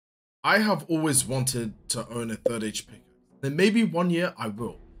I have always wanted to own a third age pickaxe. Then maybe one year I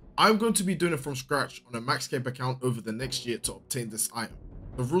will. I'm going to be doing it from scratch on a max cape account over the next year to obtain this item.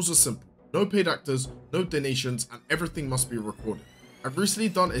 The rules are simple. No paid actors, no donations, and everything must be recorded. I've recently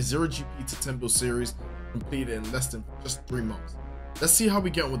done a 0 GP to 10 build series, completed in less than just 3 months. Let's see how we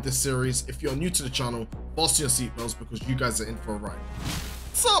get on with this series. If you're new to the channel, fasten your seatbelts because you guys are in for a ride.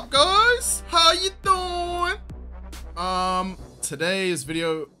 What's up, guys? How you doing? Today's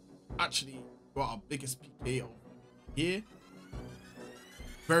video actually got our biggest PK of the year.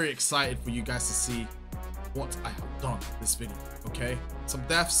 Very excited for you guys to see what I have done in this video. Okay, some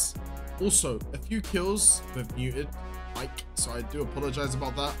deaths, also a few kills with muted mic, so I do apologize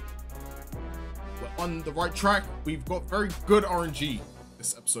about that. We're on the right track. We've got very good RNG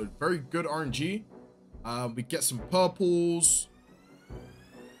this episode, very good RNG. We get some purples,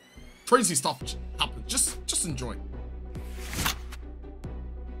 crazy stuff happens. Just enjoy.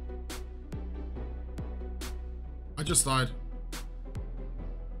 I just died.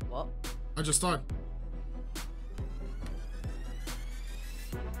 What? I just died.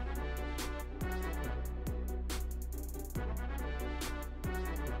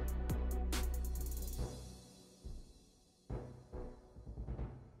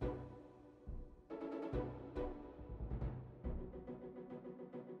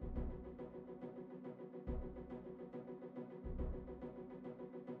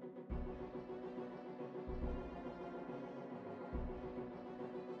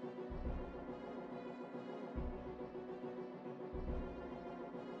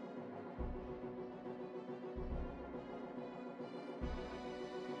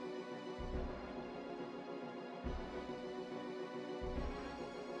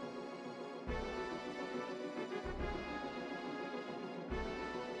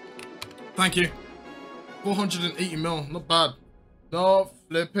 Thank you. 480 mil, not bad. Not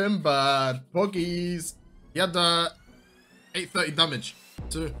flipping bad. Poggies. He had 830 damage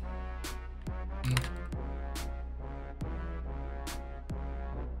too.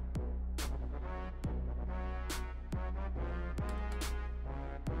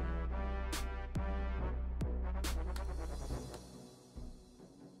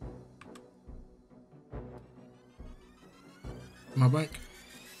 My bank.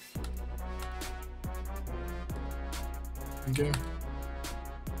 Okay.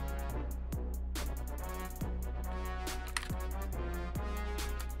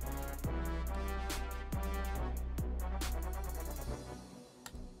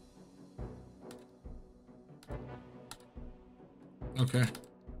 Okay.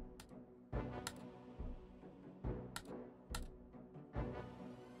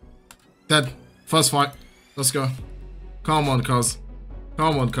 Dead. First fight. Let's go. Come on, cuz.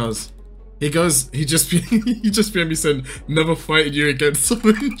 Come on, cuz. He goes, he just behind me said, never fighting you again, so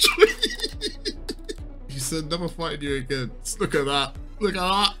enjoy. He said, never fighting you again. Look at that. Look at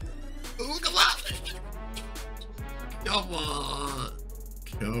that. Look at that. Come on.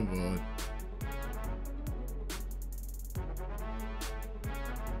 Come on.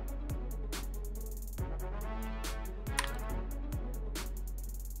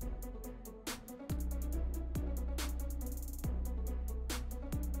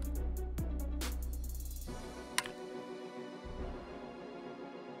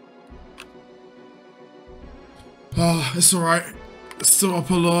 Oh, it's alright. It's still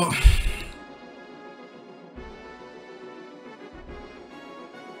up a lot.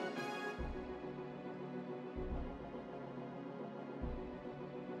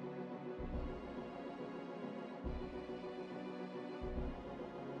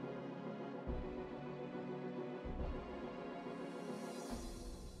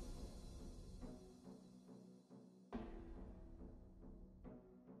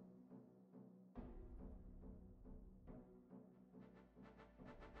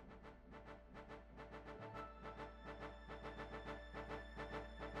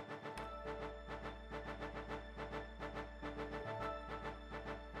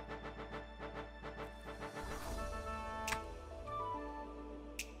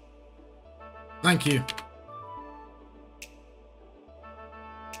 Thank you.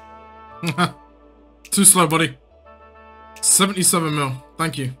 Too slow, buddy. 77 mil.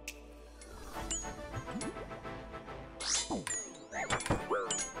 Thank you.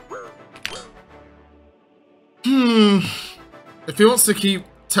 If he wants to keep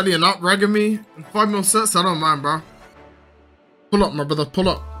telling up, ragging me in 5 mil sets, I don't mind, bro. Pull up, my brother. Pull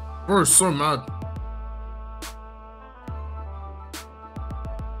up. Bro is so mad.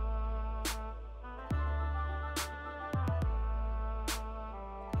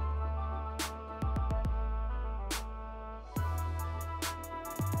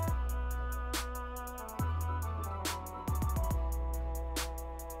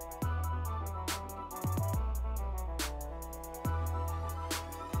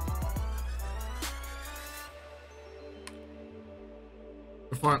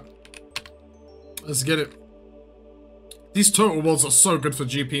 Fine. Let's get it. These total worlds are so good for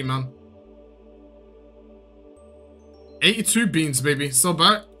GP, man. 82 beans, baby. So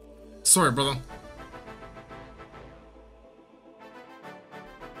back. Sorry, brother.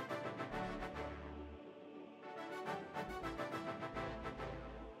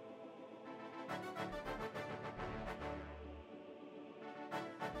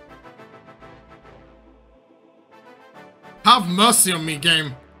 Have mercy on me,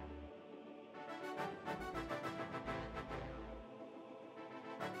 game.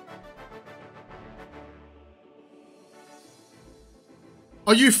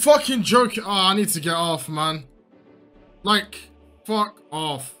 Are you fucking joking? Oh, I need to get off, man. Like, fuck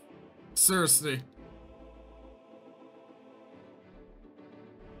off. Seriously.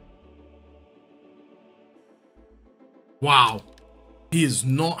 Wow. He is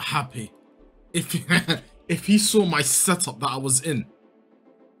not happy. If he saw my setup that I was in,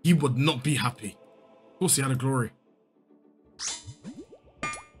 he would not be happy. Of course he had a glory.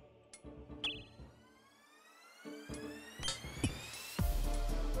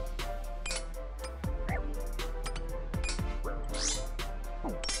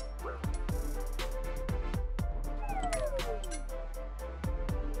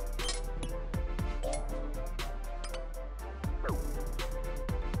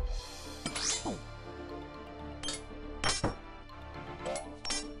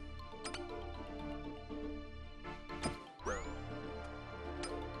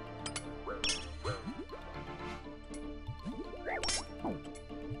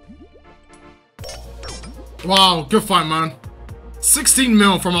 Wow, good fight, man. 16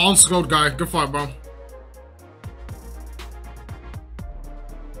 mil from an on-scored guy. Good fight, bro.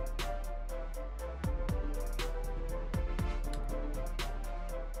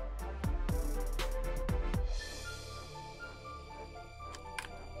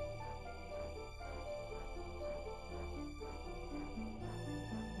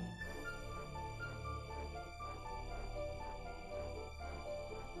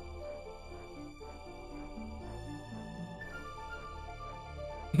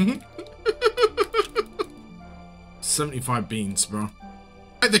 Mm-hmm. 75 beans, bro.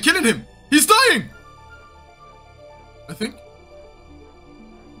 Hey, they're killing him! He's dying! I think.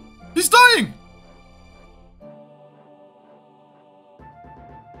 He's dying!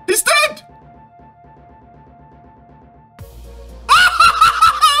 He's dead!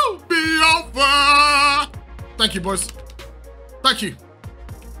 Be over! Thank you, boys. Thank you.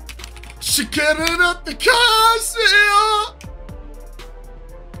 She getting up the castle!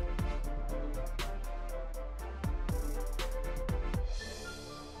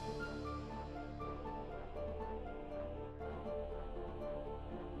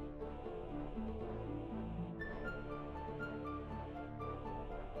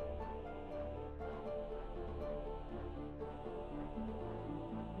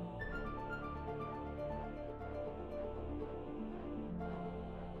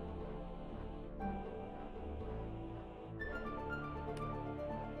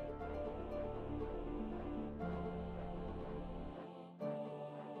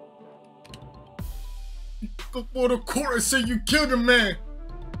 Before the court say you killed a man.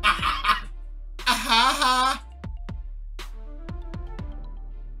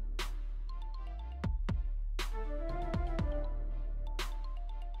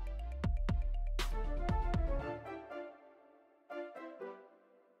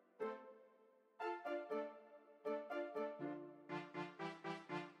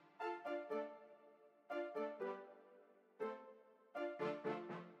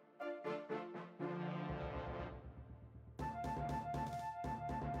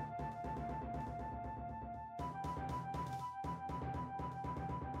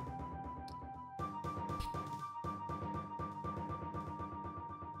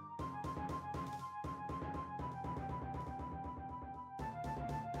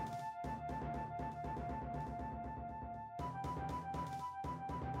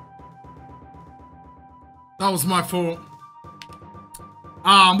 That was my fault.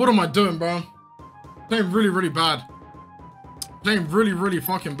 What am I doing, bro? Playing really, really bad. Playing really, really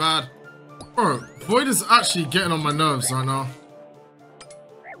fucking bad. Bro, Void is actually getting on my nerves right now.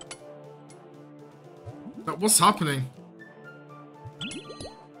 Like, what's happening?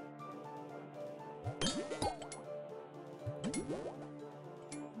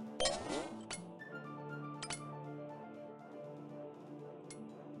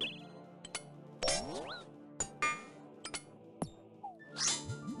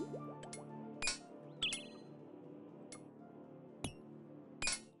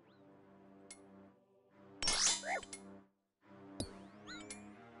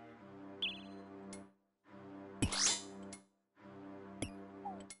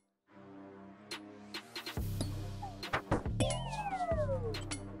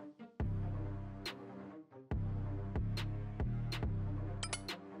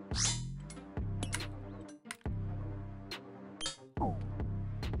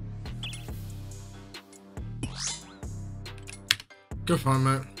 Good fun,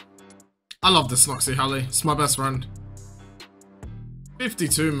 mate. I love this Snoxy Halley. It's my best friend.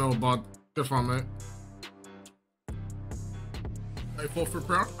 52 mil, bud. Good fun, mate. 34 for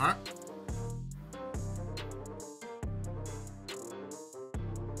pro. Alright.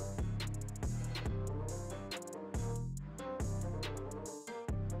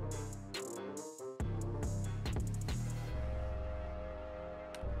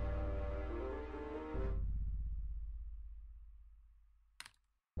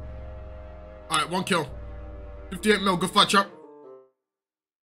 Alright, 1 kill. 58 mil, good fight, chap.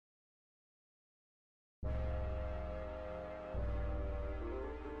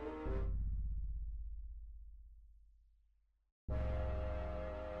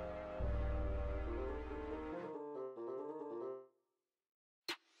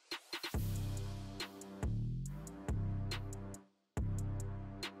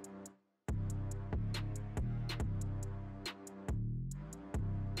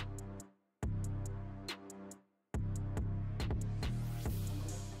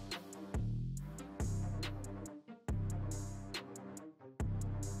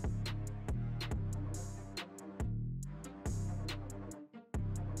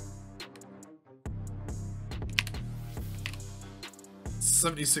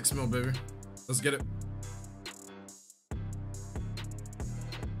 $76 mil, baby. Let's get it.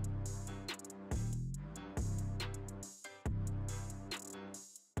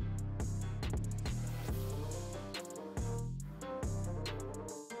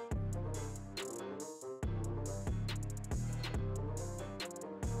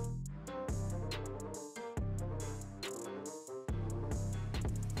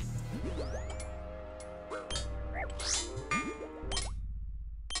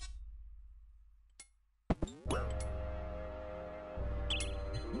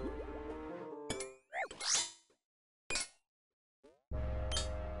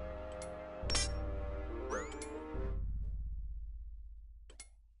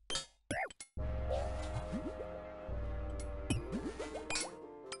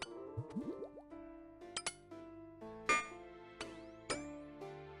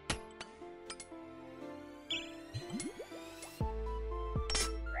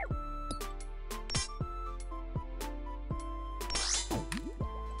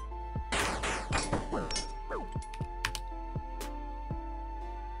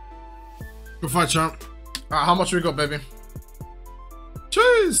 Good fight, champ. Alright, how much we got, baby?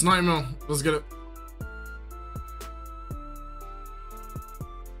 Jeez, 90 mil. Let's get it.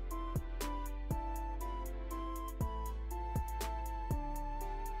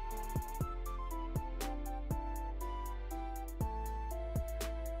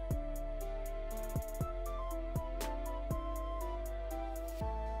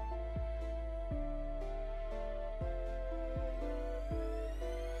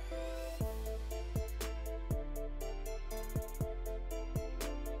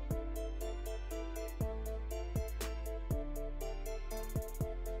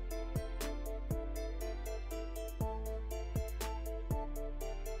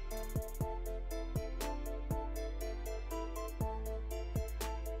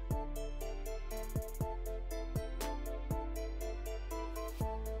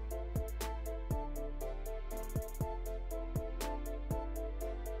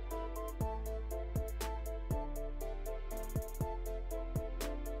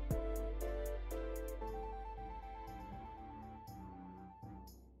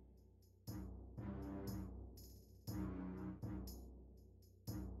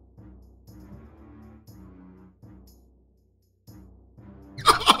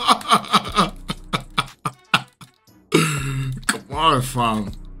 Come on,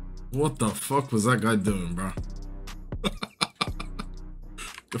 fam. What the fuck was that guy doing, bro?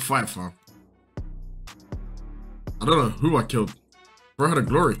 Good fight, fam. I don't know who I killed. Bro had a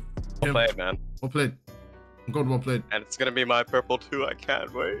glory. Well played, man. Well played. God, well played. And it's gonna be my purple too. I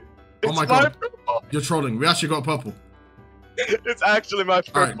can't wait. Oh my god. You're trolling. We actually got purple. It's actually my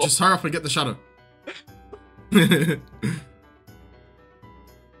purple. Alright, just hurry up and get the shadow. It's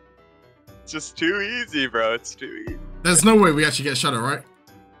just too easy, bro. It's too easy. There's no way we actually get shadow, right?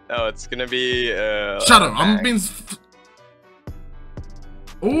 No, it's gonna be shadow. I'm being.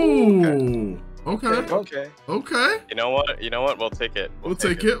 Ooh. Okay. Okay. Okay. You know what? You know what? We'll take it. We'll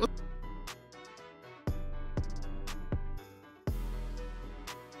take it.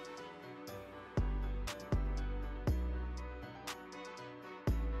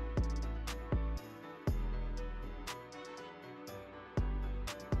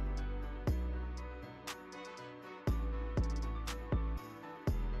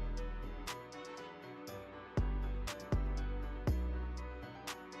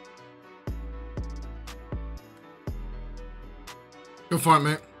 Good fight,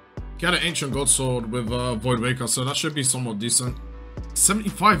 mate. Get an Ancient God Sword with Void Waker, so that should be somewhat decent.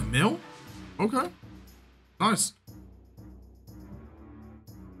 75 mil? Okay. Nice.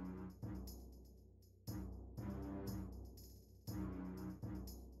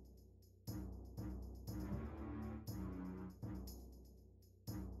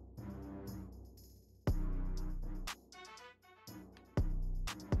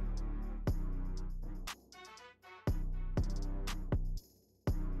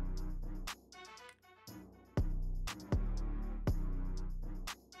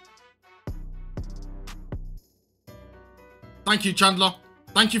 Thank you, Chandler.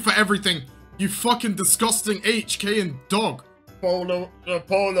 Thank you for everything. You fucking disgusting HK and dog. Polo,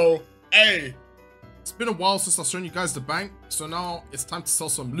 hey. It's been a while since I've shown you guys the bank, so now it's time to sell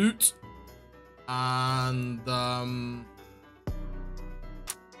some loot. And,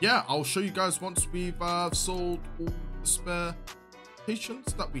 yeah, I'll show you guys once we've sold all the spare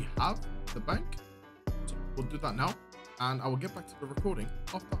patients that we have in the bank. So we'll do that now, and I will get back to the recording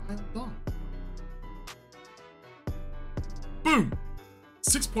after I am done. Boom!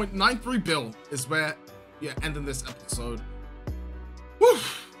 6.93 bill is where we're ending this episode. Whew!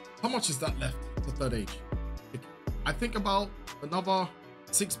 How much is that left for third age? I think about another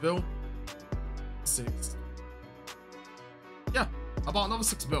 6 bill. 6. Yeah, about another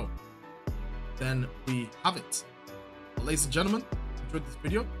 6 bill. Then we have it. But ladies and gentlemen, if you enjoyed this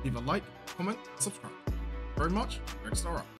video, leave a like, comment, and subscribe. Very much. Red Star out.